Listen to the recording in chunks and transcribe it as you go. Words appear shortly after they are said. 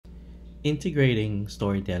Integrating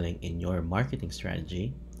storytelling in your marketing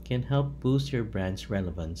strategy can help boost your brand's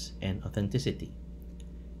relevance and authenticity.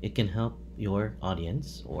 It can help your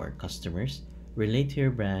audience or customers relate to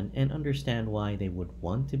your brand and understand why they would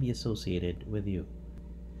want to be associated with you.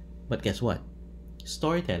 But guess what?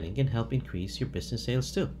 Storytelling can help increase your business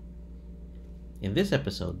sales too. In this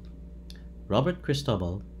episode, Robert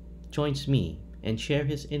Cristobal joins me and share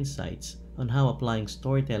his insights on how applying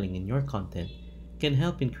storytelling in your content can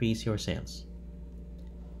help increase your sales.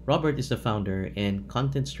 Robert is the founder and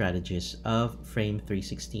content strategist of Frame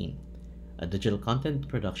 316, a digital content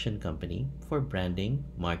production company for branding,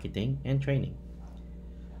 marketing, and training.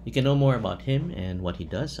 You can know more about him and what he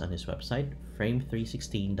does on his website,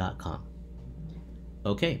 frame316.com.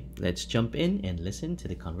 Okay, let's jump in and listen to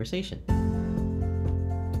the conversation.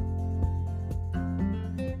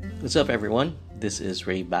 What's up, everyone? This is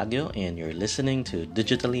Ray Baguio, and you're listening to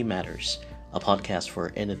Digitally Matters, a podcast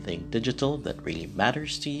for anything digital that really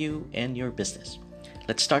matters to you and your business.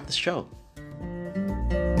 Let's start the show.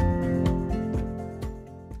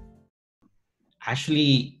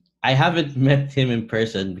 Actually, I haven't met him in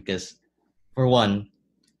person because, for one,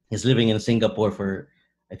 he's living in Singapore for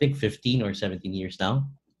I think 15 or 17 years now.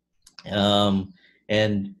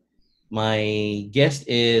 And my guest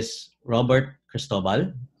is Robert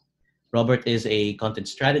Cristobal. Robert is a content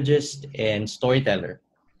strategist and storyteller.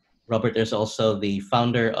 Robert is also the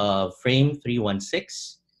founder of Frame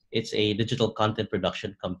 316. It's a digital content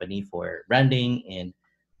production company for branding and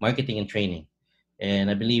marketing and training. And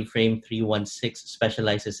I believe Frame 316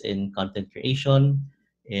 specializes in content creation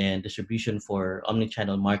and distribution for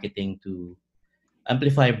omnichannel marketing to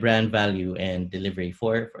amplify brand value and delivery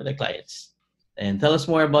for their clients. And tell us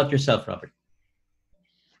more about yourself, Robert.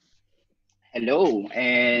 Hello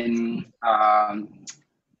and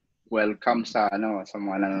welcome sa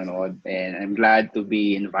mga nanonood, and I'm glad to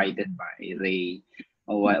be invited by Ray,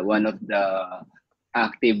 one of the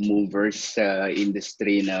active movers sa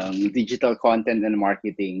industry ng digital content and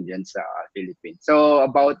marketing dyan sa Philippines. So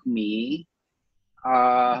about me,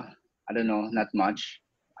 I don't know, not much,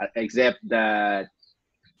 except that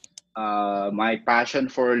my passion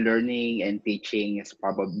for learning and teaching is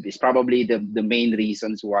probably the main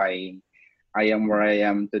reasons why I am where I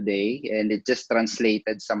am today, and it just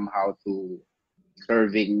translated somehow to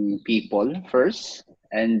serving people first,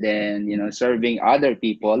 and then serving other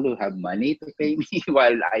people who have money to pay me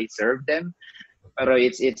while I serve them. Pero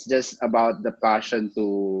it's just about the passion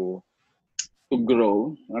to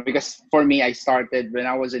grow, because for me, I started when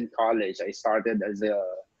I was in college. I started as a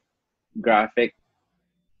graphic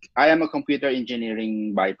I am a computer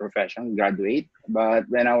engineering by profession, graduate. But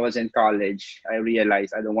when I was in college, I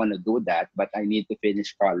realized I don't want to do that, but I need to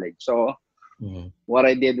finish college. So Mhm. what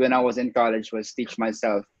I did when I was in college was teach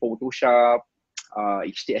myself Photoshop,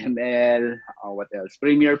 HTML, what else?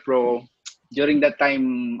 Premiere Pro. During that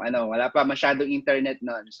time, wala pa masyadong internet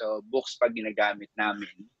noon. So books pa ginagamit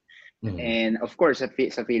namin. Mhm. And of course, sa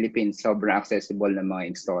Philippines, sobrang accessible ng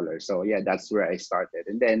mga installers. So yeah, that's where I started.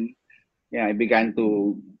 And then yeah, I began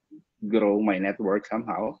to grow my network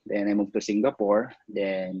somehow. Then I moved to Singapore.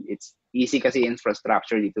 Then it's easy kasi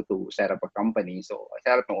infrastructure dito to set up a company. So I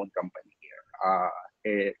set up my own company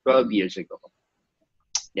here 12 years ago.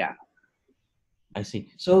 Yeah. I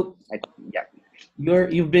see. So I, yeah.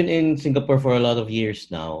 you've been in Singapore for a lot of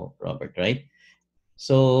years now, Robert, right?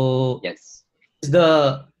 So Yes.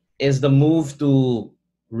 is the move to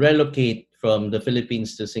relocate from the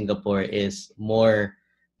Philippines to Singapore is more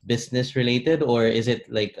business related, or is it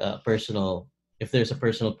like a personal, if there's a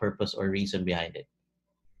personal purpose or reason behind it?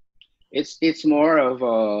 It's more of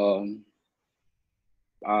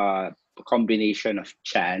a combination of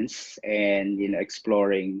chance and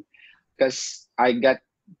exploring, because I got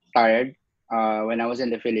tired when I was in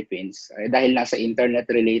the Philippines. Dahil nasa internet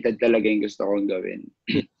related talaga yung gusto kong gawin.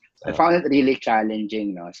 I Uh, found it really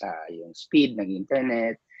challenging, no, sa yung speed ng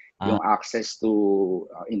internet, uh, yung access to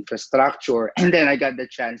infrastructure, and then I got the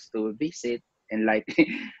chance to visit, and like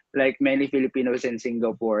like many Filipinos in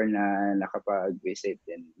Singapore na nakapag-visit,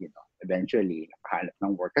 and eventually nakahanap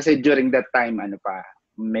ng work. Kasi during that time,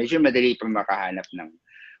 medyo madali pa makahanap ng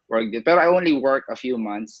work dito. Pero I only worked a few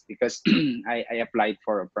months because I applied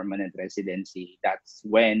for a permanent residency. That's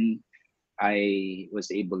when I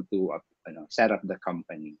was able to set up the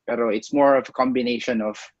company. Pero it's more of a combination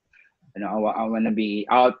of I want to be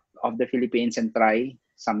out of the Philippines and try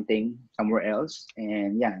something somewhere else,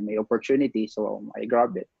 and yeah, my opportunity, so I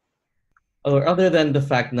grabbed it. or other than the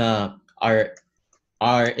fact na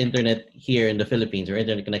our internet here in the Philippines, or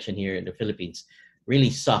internet connection here in the Philippines really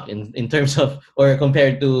suck in terms of, or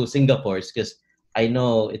compared to Singapore's, because I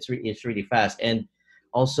know it's really fast. And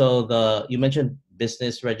Also, the you mentioned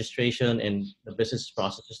business registration and the business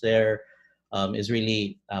processes there is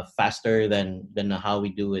really faster than how we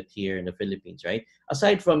do it here in the Philippines, right?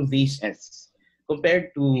 Aside from these, Yes.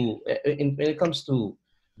 compared to when it comes to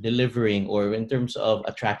delivering or in terms of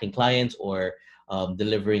attracting clients or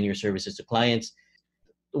delivering your services to clients,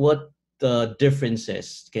 what the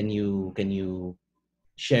differences can you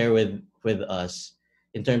share with us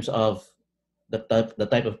in terms of the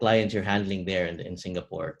type of clients you're handling there in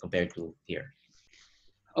Singapore compared to here?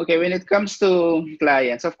 Okay, when it comes to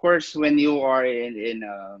clients, of course, when you are in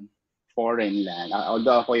foreign land,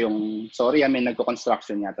 although ako yung, sorry, I mean,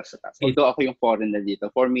 nagko-construction yata sa taas. Okay. Although ako yung foreign na dito,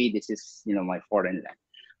 for me, this is, my foreign land.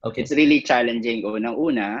 It's Okay. really challenging.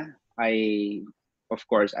 Unang-una, of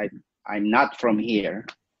course, I'm not from here.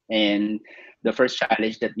 And the first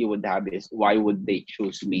challenge that you would have is why would they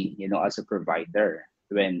choose me, as a provider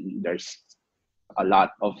when there's a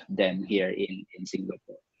lot of them here in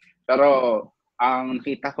Singapore. Pero ang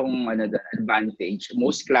nakita kong the advantage,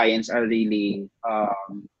 most clients are really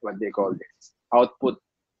what they call this, output.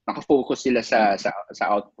 Nakafocus sila sa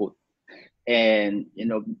output. And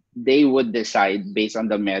they would decide based on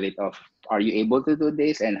the merit of, are you able to do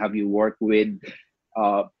this, and have you worked with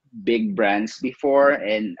uh, big brands before,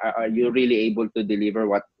 and are you really able to deliver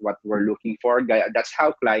what we're looking for. That's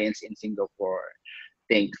how clients in Singapore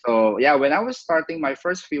think. So yeah, when I was starting, my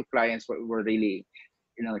first few clients were really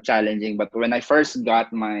challenging. But when I first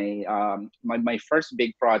got my first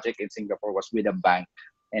big project in Singapore was with a bank,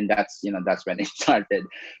 and that's when it started.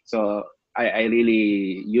 So I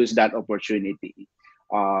really used that opportunity.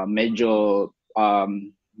 Medyo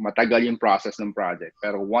matagal yung process ng project,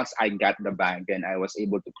 pero once I got the bank, and I was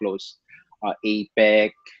able to close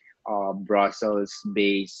APEC, Brussels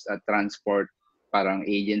based transport parang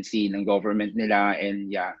agency ng government nila,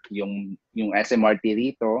 and yeah, yung SMRT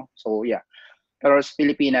rito. So yeah, pero sa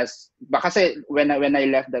Pilipinas, kasi when I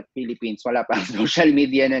left the Philippines, wala pa social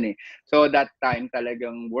media nun eh. So that time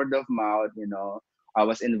talagang word of mouth, I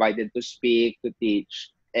was invited to speak, to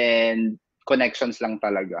teach, and connections lang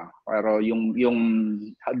talaga. Pero yung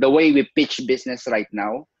the way we pitch business right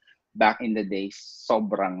now, back in the days,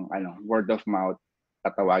 sobrang word of mouth,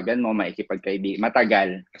 tatawagan mo, maikipagkaibigan,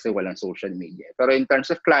 matagal kasi walang social media. Pero in terms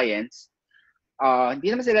of clients, hindi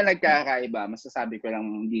naman sila nagkakaiba. Masasabi ko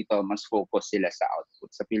lang dito, mas focus sila sa output.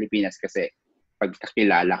 Sa Pilipinas kasi, pag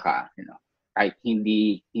kakilala ka, kahit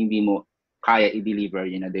hindi mo kaya i-deliver,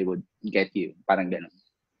 they would get you. Parang ganun.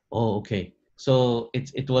 Oh, okay. So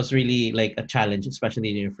it was really like a challenge, especially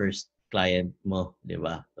in your first client mo, di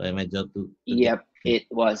ba? So medyo to get. Yep, it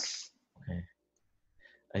was. Okay,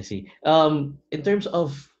 I see. In terms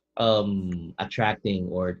of attracting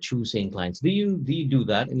or choosing clients, do you do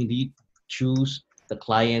that? I mean, do you choose the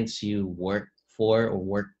clients you work for or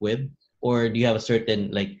work with, or do you have a certain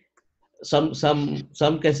like some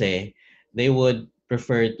kasi they would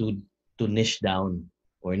prefer to niche down.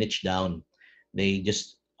 They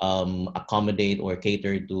just accommodate or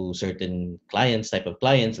cater to certain type of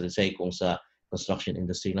clients. Let's say kung sa construction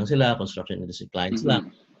industry lang sila, construction industry clients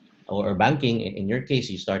lang, Mm-hmm. or banking. In your case,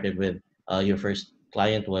 you started with your first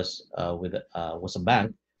client was a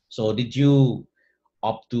bank. So did you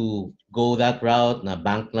opt to go that route na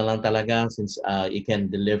bank na lang talaga since you can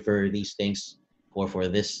deliver these things for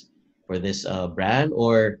this brand,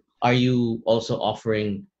 or are you also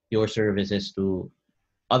offering your services to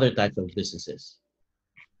other types of businesses?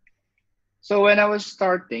 So when I was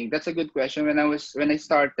starting, that's a good question. When I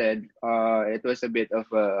started, it was a bit of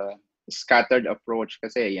a scattered approach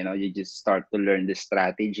kasi you just start to learn the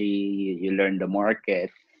strategy, you learn the market,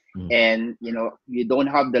 Mm. and you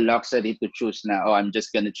don't have the luxury to choose now. Oh, I'm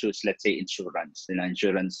just gonna choose, let's say, insurance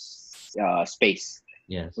space,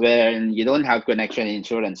 Yes. when you don't have connection in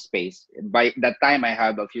insurance space. By that time, I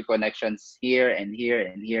have a few connections here and here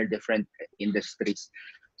and here, different industries.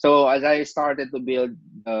 So as I started to build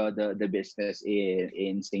the business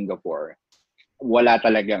in Singapore, wala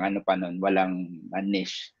talagang pa nun, walang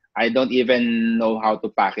niche. I don't even know how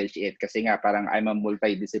to package it kasi nga parang I'm a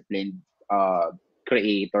multidisciplined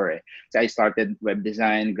creator eh. So I started web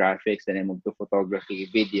design, graphics, then I moved to photography,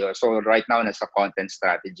 video. So right now nasa content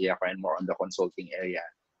strategy ako and more on the consulting area.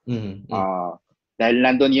 Mm-hmm. Uh, dahil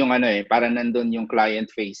nandun yung parang nandun yung client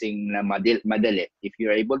facing na madali. If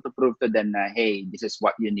you're able to prove to them na, hey, this is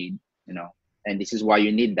what you need, and this is why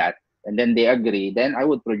you need that, and then they agree, then I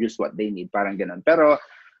would produce what they need, parang ganun. Pero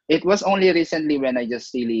it was only recently when I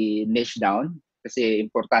just really niche down, kasi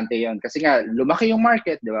importante yon. Kasi nga, lumaki yung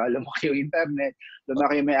market, di ba? Lumaki yung internet,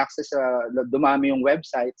 lumaki yung may access dumami yung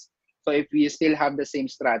websites. So if we still have the same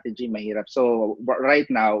strategy, mahirap. So right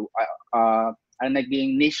now, ang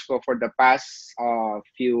naging niche ko for the past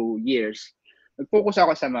few years, nag-focus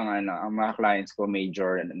ako sa mga ano, ang mga clients ko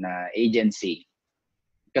major na agency.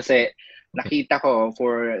 Kasi Okay. nakita ko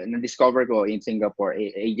na-discover ko in Singapore,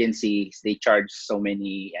 agencies, they charge so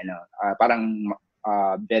many, parang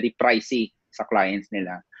very pricey sa clients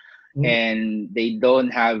nila. Mm. And they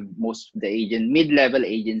don't have most of the mid-level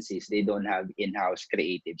agencies, they don't have in-house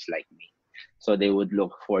creatives like me. So they would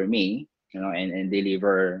look for me, and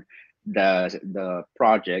deliver the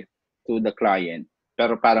project to the client,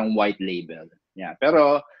 pero parang white label. Yeah.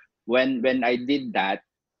 Pero when I did that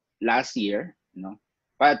last year,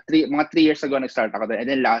 but mga 3 years ago nag-start ako doon. And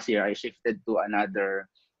then last year I shifted to another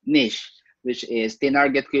niche, which is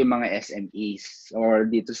tinarget ko yung mga SMEs or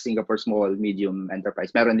dito sa Singapore small medium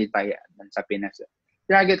enterprise. Meron din tayo sa Pinas.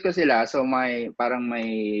 Tinarget ko sila, so my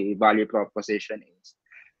value proposition is,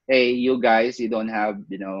 hey, you guys, you don't have,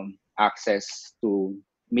 access to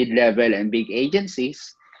mid-level and big agencies.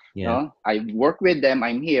 Yeah. No, I work with them.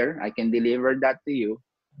 I'm here. I can deliver that to you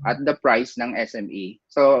at the price ng SME.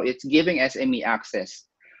 So it's giving SME access.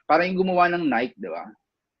 Para yung gumawa ng Nike, di ba?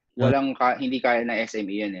 Uh, Hindi kaya ng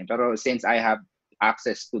SME yun eh. Pero since I have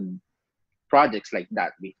access to projects like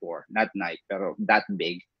that before, not Nike, pero that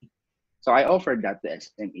big. So I offered that to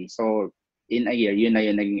SME. So in a year, yun na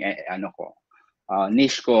yun naging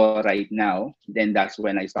niche ko right now. Then that's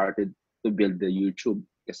when I started to build the YouTube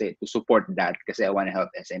kasi to support that kasi I want to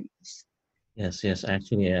help SMEs. yes, yes.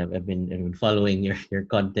 Actually, I've been following your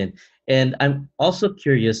content, and I'm also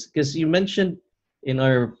curious because you mentioned in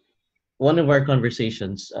our one of our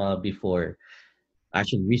conversations before,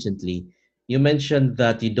 actually recently, you mentioned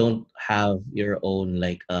that you don't have your own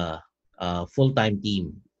like full time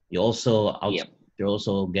team. You also Yep. you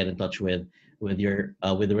also get in touch with your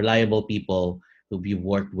with reliable people who you've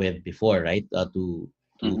worked with before, right? To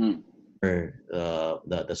Mm-hmm.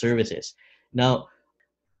 the services. Now,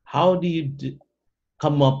 how do you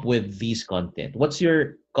come up with these content? What's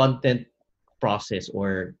your content process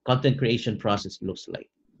or content creation process looks like?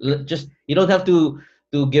 Just you don't have to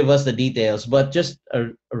give us the details, but just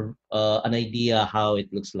an idea how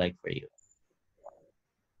it looks like for you.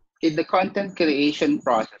 In the content creation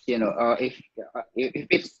process, if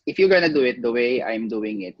you're gonna do it the way I'm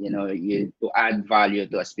doing it, you to add value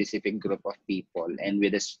to a specific group of people and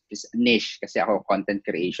with a niche, kasi ako content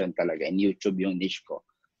creation talaga and YouTube yung niche ko.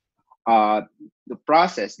 The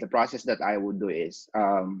process that I would do is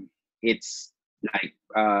it's like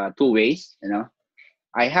two ways,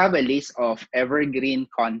 I have a list of evergreen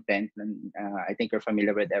content, and I think you're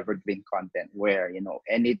familiar with evergreen content, where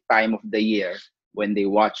any time of the year when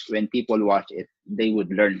people watch it, they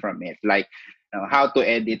would learn from it, like how to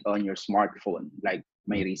edit on your smartphone, like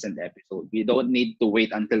my recent episode. You don't need to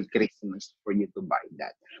wait until Christmas for you to buy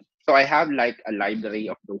that. So I have like a library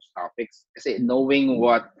of those topics. Kasi knowing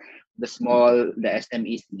what the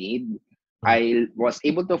SMEs need, Mhm. I was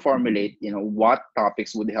able to formulate, what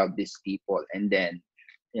topics would help these people, and then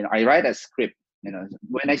I write a script.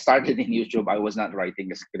 When I started in YouTube, I was not writing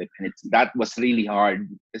a script, and that was really hard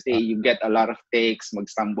because you get a lot of takes,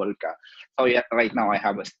 magstumble ka. So yeah, right now I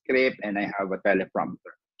have a script and I have a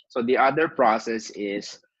teleprompter. So the other process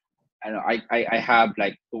is, I have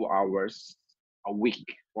like 2 hours a week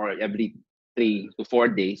or every 3 to 4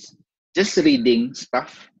 days, just reading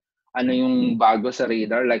stuff. Ano yung bago sa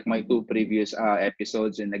radar, like my two previous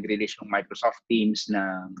episodes, and nag-release yung Microsoft Teams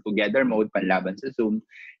na together mode panlaban sa Zoom.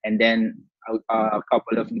 And then a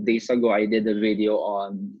couple of days ago, I did a video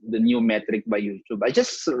on the new metric by YouTube. I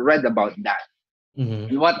just read about that. Mhm.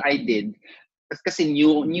 And what I did, kasi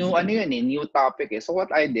new ano yun eh, new topic eh. So what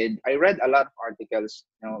I did, I read a lot of articles.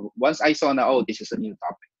 Once I saw na, oh, this is a new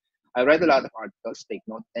topic, I read a lot of articles, take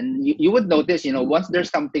note, and you would notice, once there's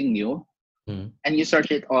something new, Mhm. and you search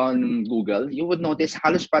it on Google, you would notice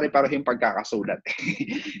halos pare-pareho yung pagkakasulat.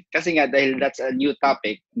 Kasi nga, dahil that's a new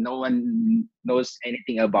topic, no one knows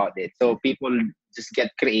anything about it. So people just get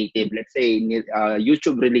creative. Let's say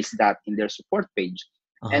YouTube released that in their support page.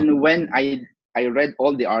 Uh-huh. And when I read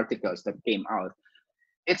all the articles that came out,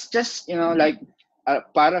 it's just, like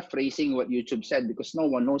paraphrasing what YouTube said, because no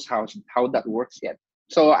one knows how that works yet.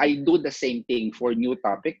 So I do the same thing for new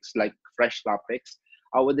topics, like fresh topics.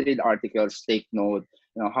 I would read articles, take note,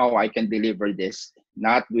 how I can deliver this,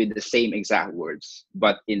 not with the same exact words,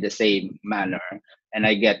 but in the same manner. And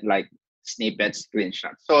I get like snippets,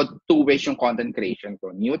 screenshots. So two ways yung content creation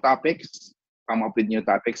ko. New topics, come up with new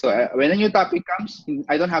topics. So when a new topic comes,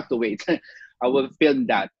 I don't have to wait. I will film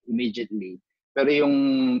that immediately. Pero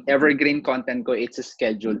yung evergreen content ko, it's a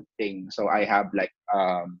scheduled thing. So I have like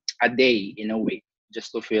a day in a week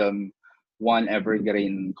just to film one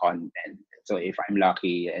evergreen content. So if I'm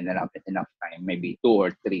lucky and enough time, maybe 2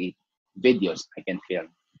 or 3 videos I can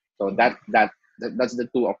film. So that's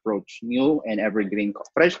the two approach: new and evergreen,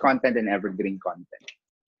 fresh content and evergreen content.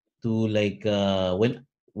 To like when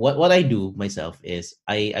what I do myself is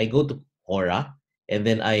I go to Quora and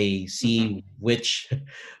then I Mm-hmm. see which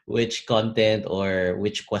which content or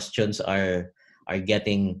which questions are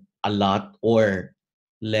getting a lot or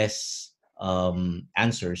less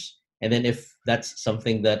answers, and then if that's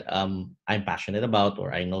something that I'm passionate about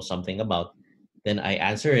or I know something about, then I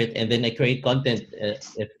answer it and then I create content.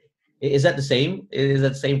 If is that the same? Is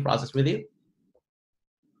that the same process with you?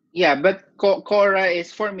 Yeah, but Quora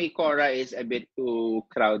is, for me, Quora is a bit too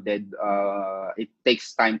crowded. It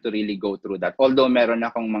takes time to really go through that. Although meron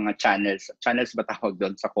akong mga channels ba tawag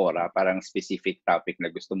doon sa Quora, parang specific topic na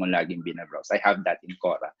gusto mo laging binabrowse. I have that in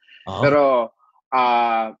Quora. Oh, Pero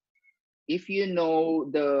uh, if you know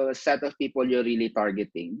the set of people you're really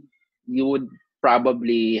targeting, you would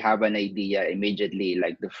probably have an idea immediately,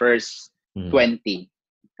 like the first okay. 20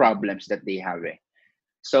 problems that they have.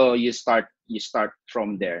 So you start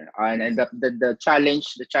from there. And the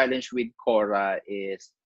challenge with Quora is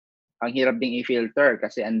ang hirap ding i-filter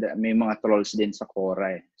kasi may mga trolls din sa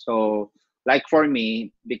Quora. So like for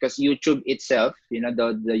me, because YouTube itself, the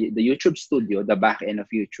YouTube studio, the back end of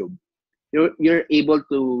YouTube, you're able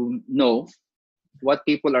to know what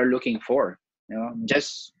people are looking for,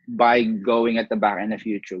 just by going at the back end of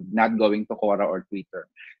YouTube, not going to Quora or Twitter.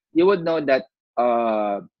 You would know that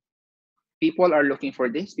people are looking for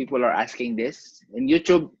this, people are asking this, and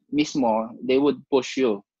YouTube mismo, they would push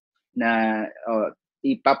you na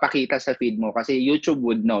ipapakita sa feed mo kasi YouTube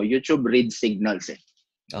would know. YouTube reads signals eh.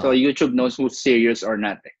 So Oh. YouTube knows who's serious or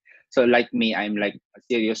not eh. So like me, I'm like a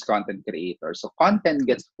serious content creator. So content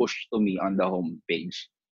gets pushed to me on the home page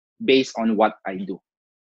based on what I do.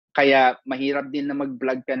 Kaya mahirap din na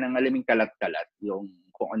mag-vlog ka ng alaming kalat-kalat, yung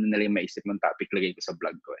kung ano na lang maisip mong topic lagay ko sa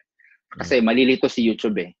vlog ko eh. Mm. Kasi malilito si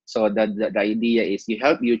YouTube eh. So the idea is you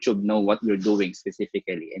help YouTube know what you're doing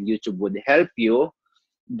specifically, and YouTube would help you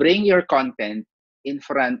bring your content in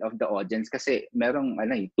front of the audience kasi merong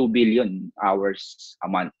 2 billion hours a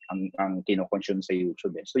month ang kino-consume sa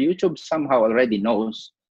YouTube eh. So YouTube somehow already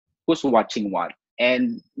knows who's watching what,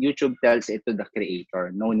 and YouTube tells it to the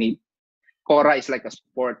creator. No need. Quora is like a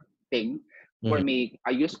sport thing. For Mhm. me,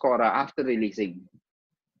 I use Quora after releasing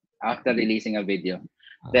a video.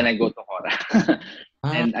 Then Ah, I go to Quora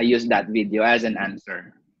ah, and I use that video as an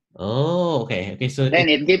answer. oh, okay, okay. So Then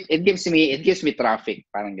it gives me traffic,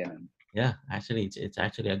 parang ganun. yeah, actually, it's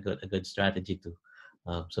actually a good strategy too.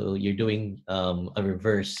 So you're doing a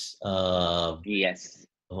reverse. Yes.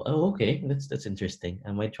 Okay, that's interesting.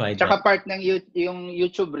 I might try that. Tsaka part ng yung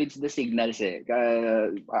YouTube reads the signals eh.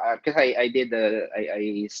 Kasi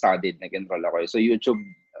I studied, nag-enroll ako. So YouTube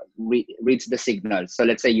reads the signals. So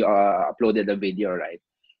let's say you uploaded a video, right?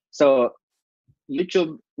 So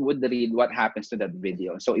YouTube would read what happens to that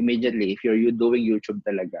video. So immediately, if you doing YouTube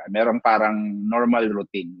talaga, merong parang normal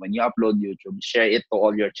routine. When you upload YouTube, share it to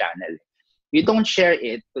all your channel. You don't share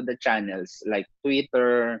it to the channels like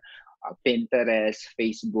Twitter, Pinterest,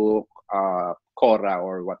 Facebook, Quora,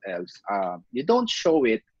 or what else. You don't show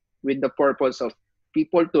it with the purpose of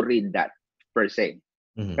people to read that per se.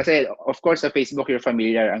 Mhm. Kasi, of course, sa Facebook, you're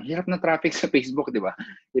familiar. Ang hirap na traffic sa Facebook, di ba?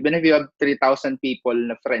 Even if you have 3,000 people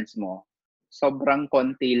na friends mo, sobrang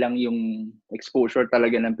konti lang yung exposure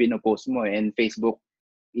talaga ng pinopost mo eh. And Facebook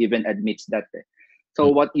even admits that eh.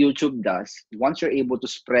 So Mm. what YouTube does, once you're able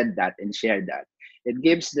to spread that and share that, it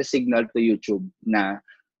gives the signal to YouTube na,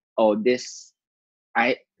 oh, this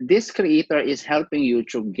creator is helping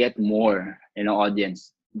YouTube get more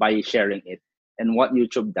audience by sharing it. And what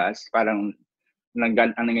YouTube does, parang ang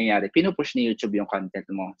nangyayari, pinupush ni YouTube yung content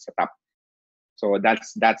mo sa top. So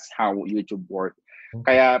that's how YouTube works.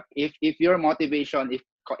 Okay. Kaya if your motivation, if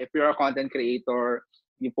you're a content creator,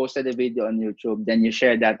 you posted a video on YouTube, then you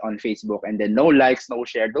share that on Facebook, and then no likes, no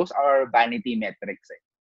share, those are vanity metrics eh.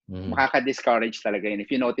 Mhm. Makaka-discourage talaga yun.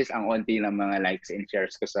 If you notice, ang onti lang mga likes and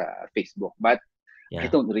shares ko sa Facebook. But I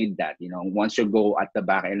Yeah. don't read that. Once you go at the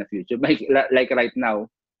back end of YouTube, like right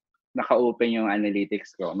now, naka-open yung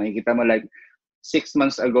analytics ko. Makikita mo like 6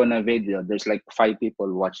 months ago na video, there's like 5 people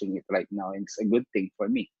watching it right now. And it's a good thing for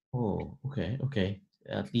me. Oh, okay, okay.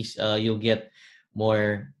 At least you'll get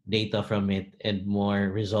more data from it and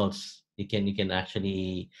more results. You can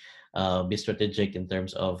actually be strategic in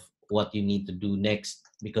terms of what you need to do next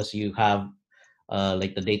because you have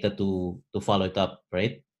like the data to follow it up,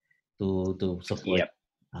 right? To support. Yep.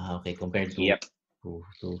 Okay, compared Yep. to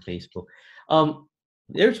Facebook. Um,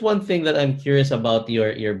 There's one thing that I'm curious about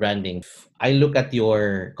your branding. I look at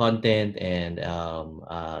your content and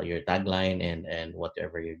your tagline and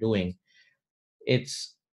whatever you're doing.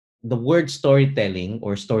 It's the word storytelling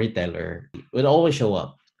or storyteller would always show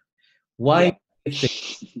up. Why Yeah. do you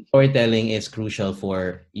think storytelling is crucial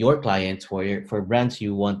for your clients, for brands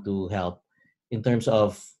you want to help, in terms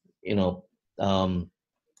of you know um,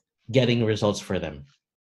 getting results for them?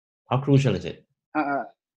 How crucial is it? Uh,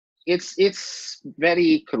 it's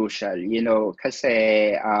very crucial,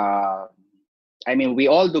 kasi I mean, we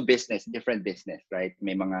all do business, different business, right?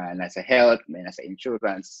 May mga nasa health, may nasa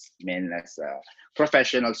insurance, may nasa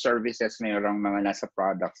professional services, mayroong mga nasa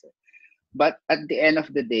products. But at the end of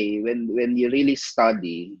the day, when you really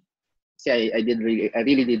study, see, I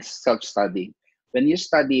really did self study. When you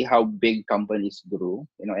study how big companies grew,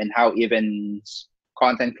 and how even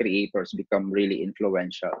content creators become really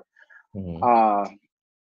influential, Mm-hmm. uh,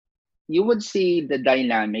 you would see the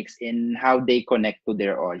dynamics in how they connect to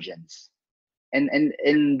their audience. And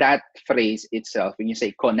in that phrase itself, when you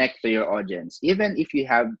say connect to your audience, even if you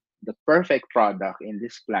have the perfect product in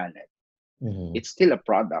this planet, Mm-hmm. it's still a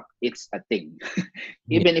product. It's a thing.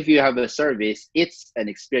 Yeah, Even if you have a service, it's an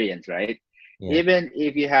experience, right? yeah. Even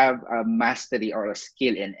if you have a mastery or a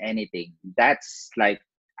skill in anything, that's like,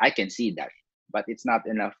 I can see that, but it's not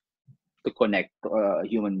enough to connect to a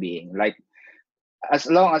human being. Like, as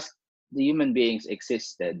long as the human beings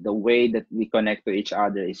existed, the way that we connect to each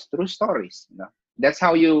other is through stories. That's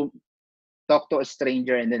how you talk to a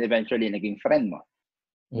stranger and then eventually naging friend mo.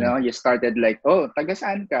 Mm-hmm. You started like, oh, taga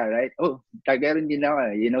saan ka, right? Oh, taga rin din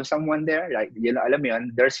ako. You know someone there? Like, alam mo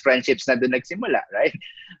yun, there's friendships na doon nagsimula, right?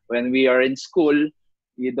 When we are in school,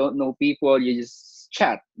 you don't know people, you just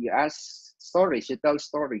chat, you ask stories, you tell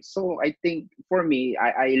stories. So I think for me,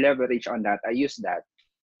 I leverage on that. I use that.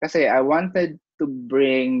 Kasi I wanted to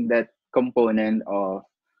bring that component of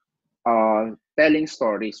telling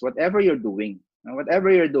stories, whatever you're doing,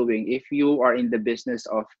 if you are in the business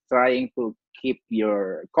of trying to keep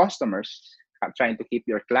your customers, trying to keep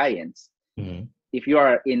your clients, Mm-hmm. if you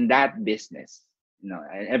are in that business,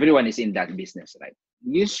 and everyone is in that business, right?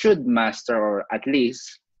 You should master or at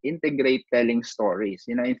least integrate telling stories.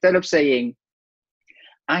 Instead of saying,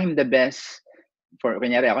 I'm the best for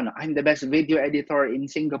kunyari ako, no, I'm the best video editor in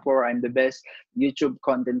Singapore, I'm the best YouTube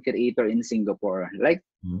content creator in Singapore. Like,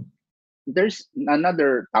 Mm-hmm. there's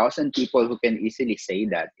another 1,000 people who can easily say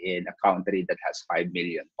that in a country that has 5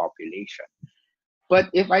 million population. But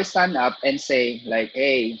if I stand up and say like,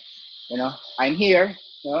 hey, I'm here,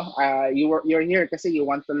 you're here because you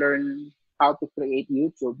want to learn how to create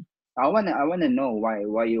YouTube. I wanna know why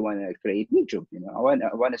you wanna create YouTube. I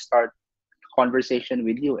wanna start conversation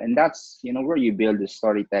with you, and that's where you build the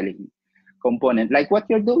storytelling component, like what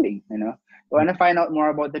you're doing. You wanna find out more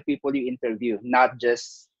about the people you interview, not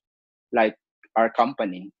just like our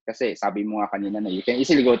company. Kasi sabi mo nga kanina na you can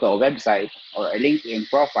easily go to a website or a LinkedIn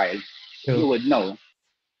profile, you True. would know.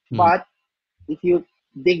 Mm. But if you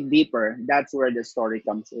dig deeper, that's where the story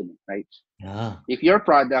comes in, right? Yeah. If your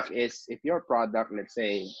product, let's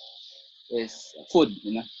say, is food,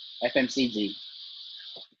 FMCG,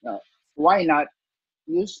 uh, why not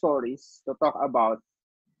use stories to talk about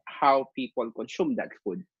how people consume that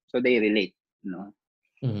food so they relate, you know?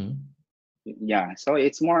 Mm-hmm. Yeah, so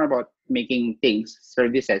it's more about making things,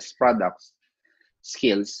 services, products,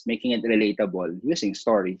 skills, making it relatable using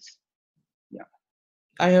stories. Yeah.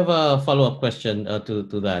 I have a follow-up question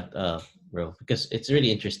to that, bro, because it's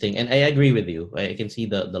really interesting, and I agree with you. I can see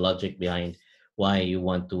the logic behind why you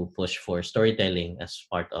want to push for storytelling as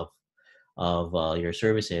part of your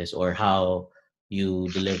services, or how you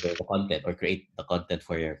deliver the content or create the content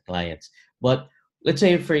for your clients. But let's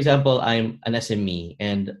say, for example, I'm an SME,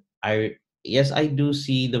 and I yes, I do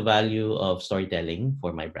see the value of storytelling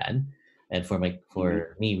for my brand and Mhm.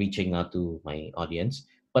 for me reaching out to my audience.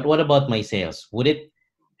 But what about my sales? Would it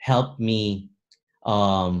help me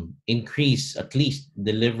increase, at least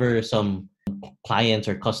deliver some clients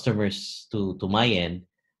or customers to my end,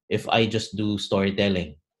 if I just do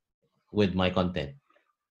storytelling with my content?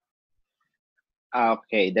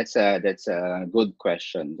 Okay, that's a good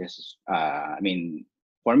question. This, I mean,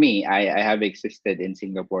 for me, I have existed in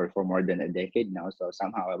Singapore for more than a decade now, so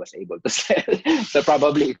somehow I was able to sell. So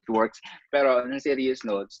probably it works. Pero on a serious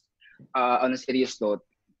note,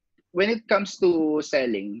 when it comes to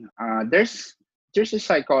selling, there's a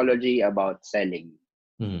psychology about selling.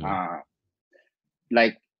 Mm-hmm. Uh,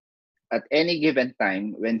 like, at any given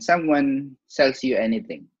time, when someone sells you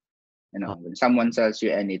anything, when someone sells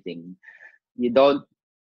you anything, you don't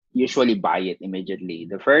usually buy it immediately.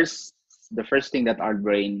 The first the first thing that our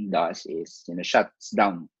brain does is, shuts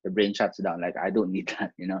down. The brain shuts down. Like, I don't need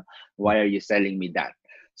that. Why are you selling me that?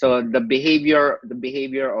 So the behavior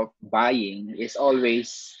of buying is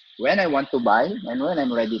always when I want to buy and when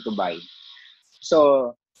I'm ready to buy.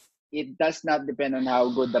 So it does not depend on how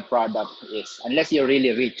good the product is unless you're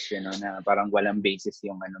really rich, na parang walang basis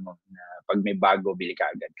yung ano mo na pag may bago bili ka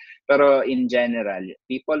agad. Pero in general,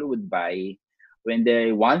 people would buy when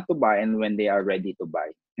they want to buy and when they are ready to buy.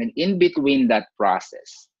 And in between that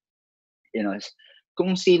process, you know,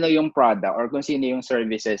 kung sino yung product or kung sino yung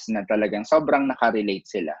services na talagang sobrang nakarelate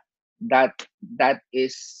sila, that that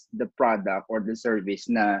is the product or the service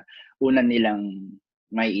na una nilang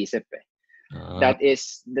may isip eh. Ah, That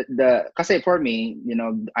is the kasi for me,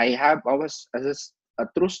 I was as a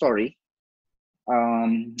true story.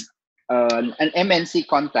 Um, an MNC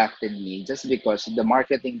contacted me just because the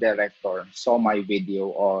marketing director saw my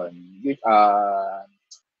video on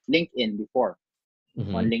LinkedIn before.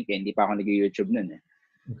 On mhm. LinkedIn, di pa ako nag-YouTube nun eh.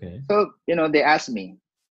 Okay. So, they asked me,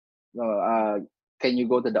 can you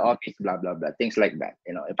go to the office, blah, blah, blah, things like that.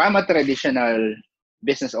 If I'm a traditional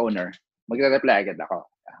business owner, magre-reply agad ako.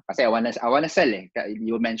 Kasi I wanna sell eh.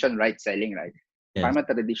 You mentioned selling, right? If Yes. I'm a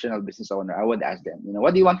traditional business owner, I would ask them,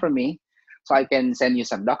 what do you want from me? So I can send you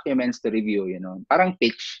some documents to review, parang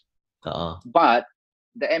pitch. Oo. But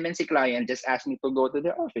the MNC client just asked me to go to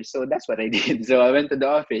the office. So that's what I did. So I went to the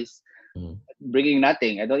office, Mhm. bringing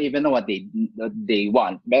nothing. I don't even know what they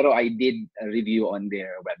want. But I did a review on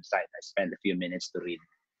their website. I spent a few minutes to read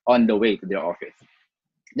on the way to their office.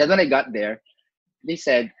 Then when I got there, they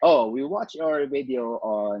said, "Oh, we watched your video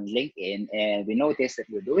on LinkedIn, and we noticed that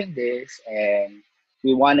you're doing this, and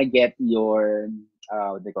we want to get your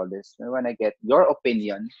what they call this. We want to get your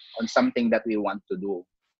opinion on something that we want to do."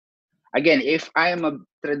 Again, if I am a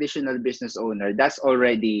traditional business owner, that's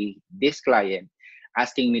already this client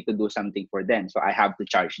asking me to do something for them, so I have to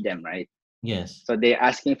charge them, right? Yes. So they're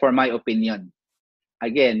asking for my opinion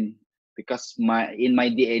again, because in my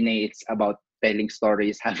DNA it's about telling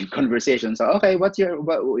stories, having conversations. So okay, what do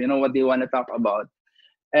you want to talk about?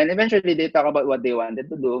 And eventually they talk about what they wanted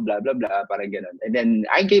to do, blah blah blah, para ganun. And then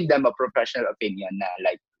I gave them a professional opinion na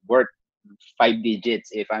like worth 5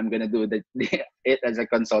 digits if I'm gonna do it as a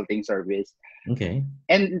consulting service. Okay.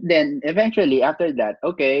 And then eventually after that,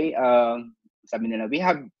 okay, sabi nila, we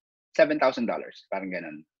have $7,000, parang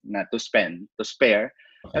ganun, na to spare.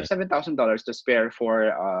 I have Okay. $7,000 to spare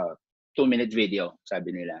for 2-minute video,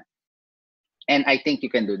 sabi nila. And I think you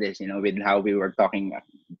can do this, with how we were talking,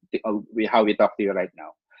 how we talk to you right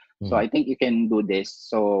now. So Mhm. I think you can do this.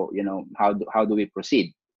 So, how do we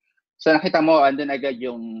proceed? So nakita mo, andun agad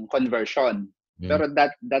yung conversion. Mhm. Pero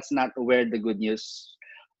that's not where the good news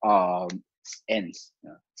um, ends.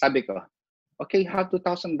 Sabi ko, okay, you have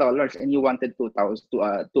 $2,000 and you wanted 2,000 to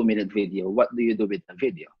a 2-minute video. What do you do with the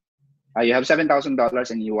video? You have $7,000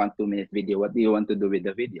 and you want 2-minute video. What do you want to do with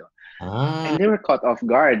the video? Ah, And they were caught off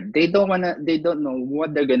guard. They don't know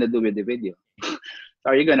what they're gonna do with the video.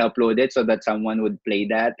 Are you gonna upload it so that someone would play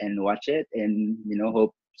that and watch it and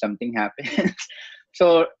hope something happens?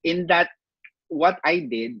 So in that, what I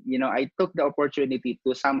did, I took the opportunity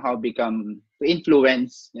to somehow to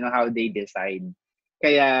influence, how they decide.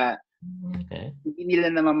 Kaya okay. hindi nila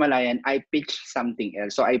namamalayan, I pitched something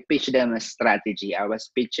else. So I pitched them a strategy. I was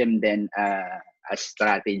pitching them a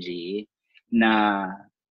strategy na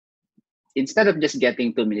instead of just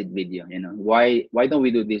getting 2-minute video, why don't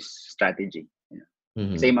we do this strategy?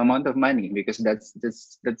 Mhm. Same amount of money because that's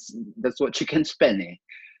what you can spend. Eh.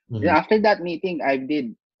 Mhm. After that meeting, I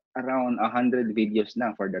did around 100 videos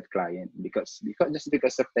now for that client because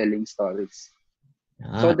of telling stories.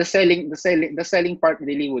 So Ah, the selling part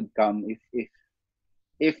really would come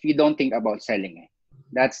if you don't think about selling. Eh.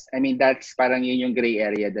 That's parang yun yung gray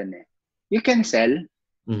area dun eh. You can sell.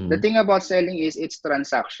 The mhm. thing about selling is it's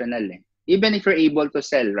transactional. Eh. Even if you're able to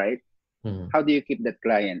sell, right? Mhm. How do you keep that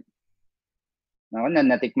client? Ako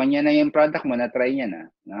natikman niya na yung product mo, na-try niya na.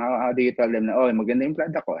 How do you tell them na, oh, maganda yung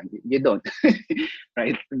product ko? You don't.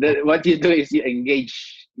 Right? What you do is you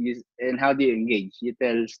engage. And how do you engage? You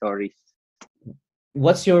tell stories.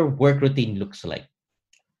 What's your work routine looks like?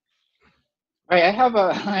 I have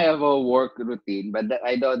a I have a work routine, but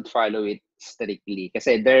I don't follow it strictly.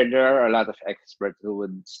 Kasi there are a lot of experts who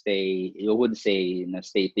would say,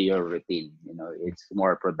 stay to your routine. It's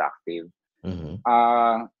more productive. Mhm.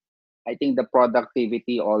 Uh I think the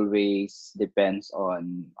productivity always depends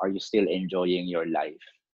on, are you still enjoying your life?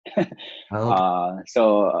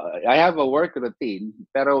 Okay. I have a work routine,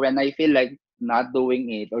 pero when I feel like not doing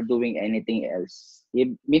it or doing anything else,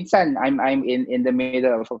 minsan I'm in the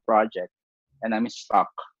middle of a project and I'm stuck.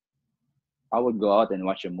 I would go out and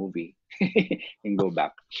watch a movie. and go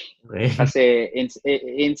back. Okay. Kasi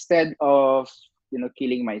instead of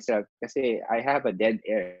killing myself, kasi I have a dead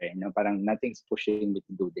air, parang nothing's pushing me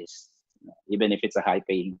to do this, even if it's a high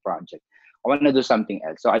paying project. I want to do something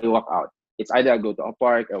else, so I walk out. It's either I go to a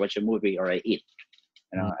park or watch a movie or I eat.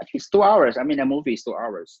 Mm. At least 2 hours. I mean, a movie is 2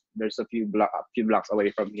 hours. There's a few blocks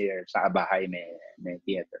away from here. Sa bahay may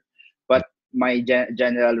theater. But my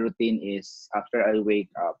general routine is after I wake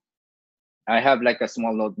up, I have like a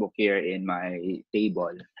small notebook here in my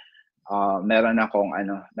table. Meron akong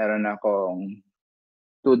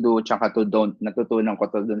to do tsaka to don't. Natutunan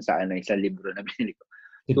ko to dun sa sa libro na binili ko.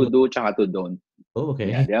 To To do. do tsaka to don't. Oh,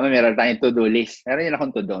 Yeah, okay. di ba meron tayong to-do list. Meron yun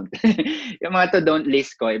akong to don't. Yung mga to don't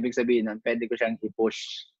list ko, ibig sabihin nun, pwede ko siyang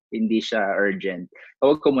i-push, hindi siya urgent.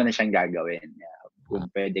 Huwag ko muna siyang gagawin. Yeah, Ah,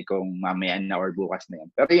 kung pwede kong mamaya na or bukas na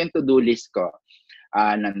yun. Pero yung to-do list ko,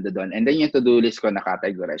 nandoon. And then yung to-do list ko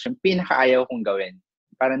nakategorize. Yung pinakaayaw kong gawin,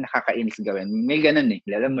 parang nakakainis gawin. May ganun eh.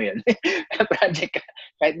 Alam mo yun. Project ka.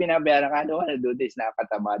 Kahit binabayaran ka, I don't wanna do this,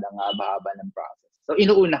 nakakatamad ang haba-haba ng process. So,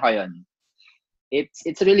 inuuna ko yun. It's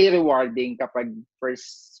really rewarding kapag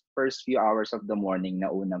first few hours of the morning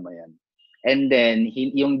na una mo yan. And then,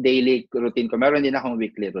 yung daily routine ko, meron din akong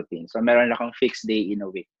weekly routine. So, meron akong fixed day in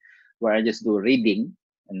a week where I just do reading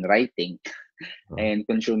and writing oh. and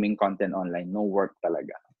consuming content online. No work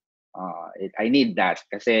talaga. I need that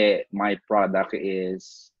kasi my product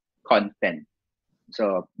is content.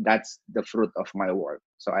 So, that's the fruit of my work.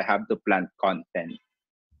 So, I have to plant content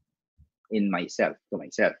in myself, to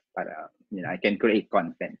myself, para I can create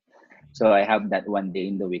content. So I have that one day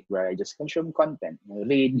in the week where I just consume content,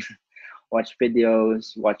 read, watch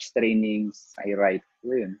videos, watch trainings, I write.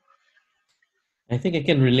 Yun. I think I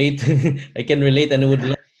can relate. I can relate and would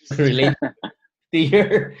love to relate to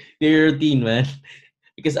your routine, man.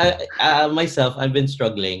 Because I myself, I've been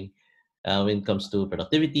struggling when it comes to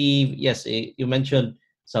productivity. Yes, you mentioned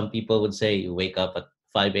some people would say you wake up at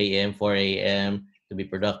 5 a.m., 4 a.m. to be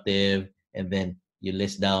productive, and then you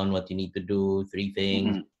list down what you need to do, three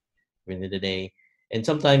things Mhm. within the day. And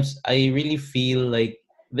sometimes I really feel like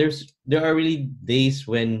there are really days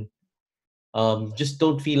when just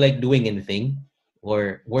don't feel like doing anything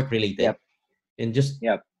or work related, Yep, and just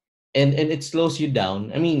yep. and it slows you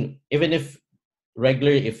down. I mean, even if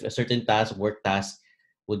a certain task, work task,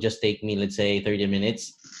 would just take me, let's say, 30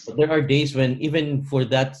 minutes, but there are days when even for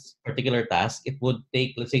that particular task it would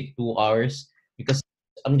take, let's say, 2 hours, because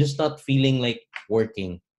I'm just not feeling like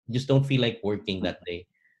working. Just don't feel like working that day.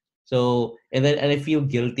 So and I feel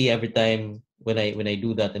guilty every time when I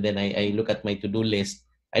do that, and then I look at my to-do list.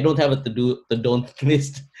 I don't have a to don't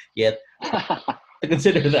list yet to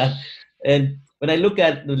consider that. And when I look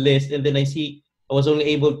at the list and then I see I was only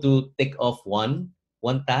able to tick off one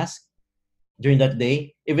task during that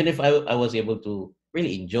day, even if I was able to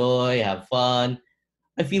really enjoy, have fun,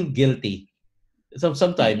 I feel guilty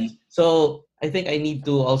sometimes. Mhm. So I think I need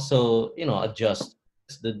to also, adjust.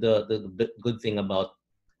 The good thing about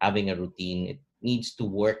having a routine, it needs to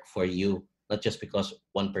work for you, not just because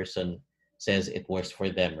one person says it works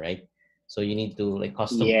for them, right? So you need to like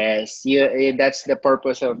custom. Yes, that's the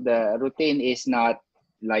purpose of the routine is not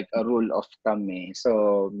like a rule of thumb eh.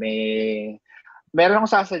 So meron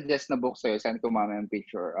akong sasuggest na book sa'yo, send ko mamaya yung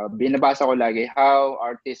picture. Binabasa ko lagi, How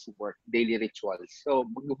Artists Work, Daily Rituals. So,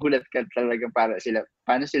 magugulat ka talaga paano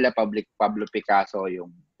sila Pablo Picasso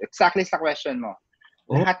yung, exactly sa question mo.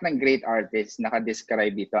 Oh, Lahat ng great artists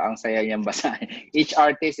naka-describe dito. Ang saya niyang basahin. Each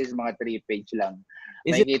artist is mga 3 page lang.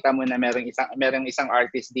 is it? Makikita mo na merong isang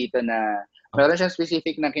artist dito na meron siyang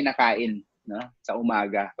specific na kinakain, no? Sa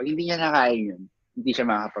umaga. Pag hindi niya nakain yun, hindi siya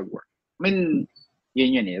makakapag-work. I mean,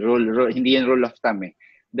 yun eh. Rule, hindi yan rule of thumb eh.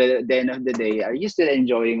 The end of the day, are you still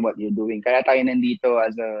enjoying what you're doing? Kaya tayo nandito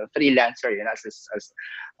as a freelancer,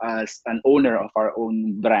 as an owner of our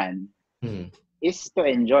own brand, Hmm, is to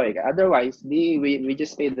enjoy. Otherwise, we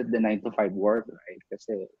just stayed at the 9 to 5 work, right?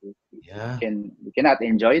 Kasi yeah. we cannot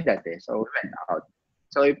enjoy that eh. So we went out.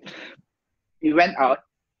 So if you went out,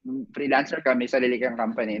 freelancer ka, may sarili kang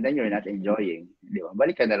company, and then you're not enjoying. Di ba?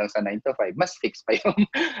 Balik ka na lang sa 9 to 5. Mas fix pa yung,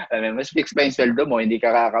 mas fix pa yung sweldo mo. Hindi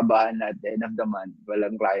ka kakabahan na at the end of the month.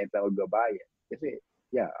 Walang client na magbabayad. Kasi,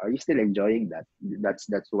 yeah, are you still enjoying that? That's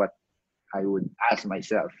what I would ask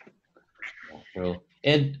myself. True.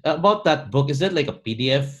 And about that book, is that like a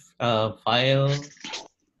PDF file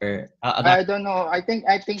or I don't know. I think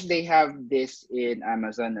they have this in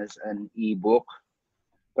Amazon as an ebook.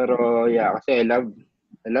 Pero yeah, kasi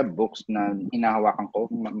I love books na hinahawakan ko.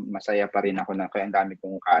 Masaya pa rin ako na kaya ang dami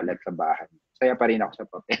kong kalat sa bahay. Masaya pa rin ako sa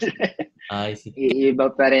papel. I see. Iba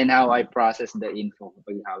pa rin how I process the info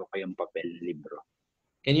kapag hawak ko yung papel libro.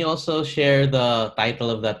 Can you also share the title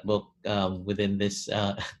of that book within this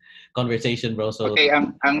conversation, bro? So, Okay,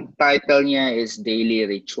 ang title niya is Daily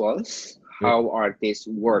Rituals, How Artists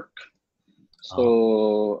Work.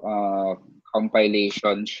 So, oh,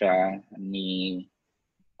 compilation siya ni,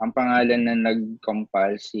 ang pangalan na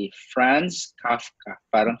nag-compile si Franz Kafka.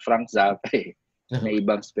 Parang Frank Zappa eh. May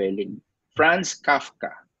ibang spelling. Franz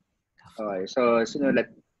Kafka. Okay, so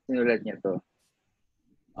sinulat niya to.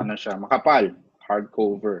 Ano siya, makapal,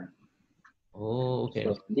 hardcover. oh, okay.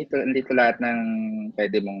 So, dito lahat ng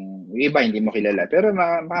pwede mong, yung iba hindi mo kilala, pero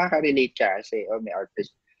makaka-relate siya kasi may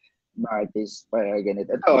artist para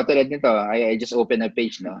ganito. Ito, tulad nito, I just open a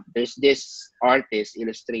page, no? There's this artist,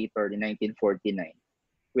 illustrator in 1949.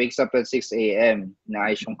 Wakes up at 6 a.m.,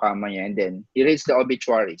 naayos yung kama niya, and then he reads the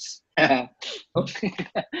obituaries.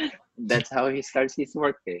 That's how he starts his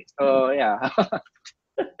work. Eh. So, yeah.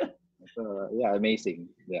 So, yeah, amazing.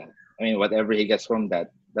 Yeah. I mean, whatever he gets from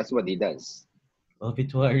that, that's what he does.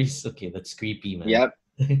 Obituaries. Okay, that's creepy, man. Yep.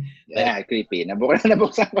 But Yeah, creepy.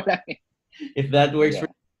 Nabuksan ko lang. if that works Yeah. for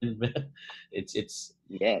him, it's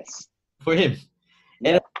Yes. for him.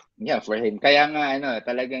 And Yeah. Yeah, for him. Kaya nga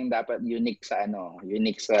talagang dapat unique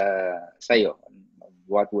sa sayo.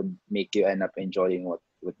 What would make you end up enjoying what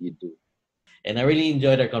you do. and I really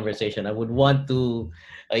enjoyed our conversation. I would want to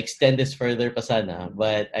extend this further, pasana,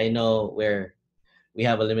 but I know we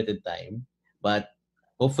have a limited time. But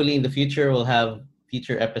hopefully in the future we'll have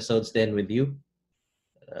future episodes then with you.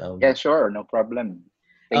 Yeah, Um, sure, no problem.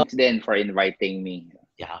 oh, Thanks then for inviting me.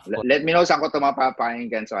 yeah, of course. Let me know saan ko ito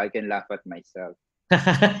mapapakinggan so I can laugh at myself.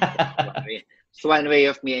 It's one way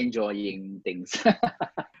of me enjoying things.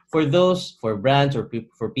 For brands or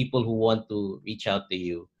for people who want to reach out to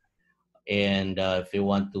you, and if they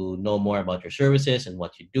want to know more about your services and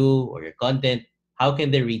what you do or your content, how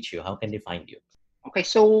can they reach you? How can they find you? Okay,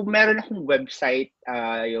 so meron akong website,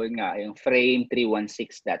 yun nga, yung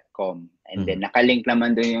frame316.com. And Mhm. then nakalink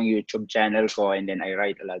naman doon yung YouTube channel ko, and then I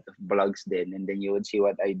write a lot of blogs din, and then you would see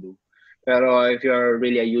what I do. Pero if you're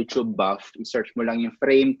really a YouTube buff, i-search mo lang yung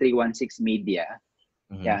Frame316 Media.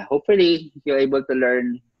 Mhm. Yeah, hopefully you're able to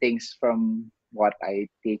learn things from what I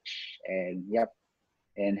teach, and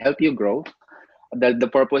and help you grow.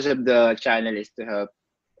 The purpose of the channel is to help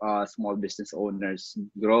small business owners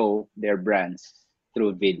grow their brands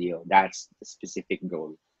through video. That's the specific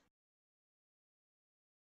goal.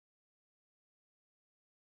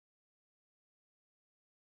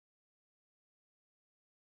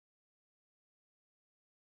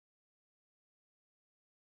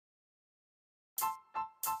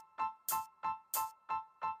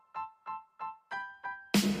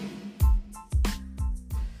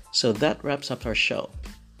 So that wraps up our show.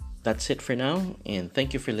 That's it for now, and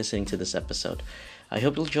thank you for listening to this episode. I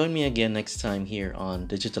hope you'll join me again next time here on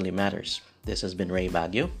Digitally Matters. This has been Ray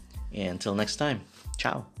Baguio, and until next time,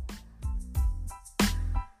 ciao.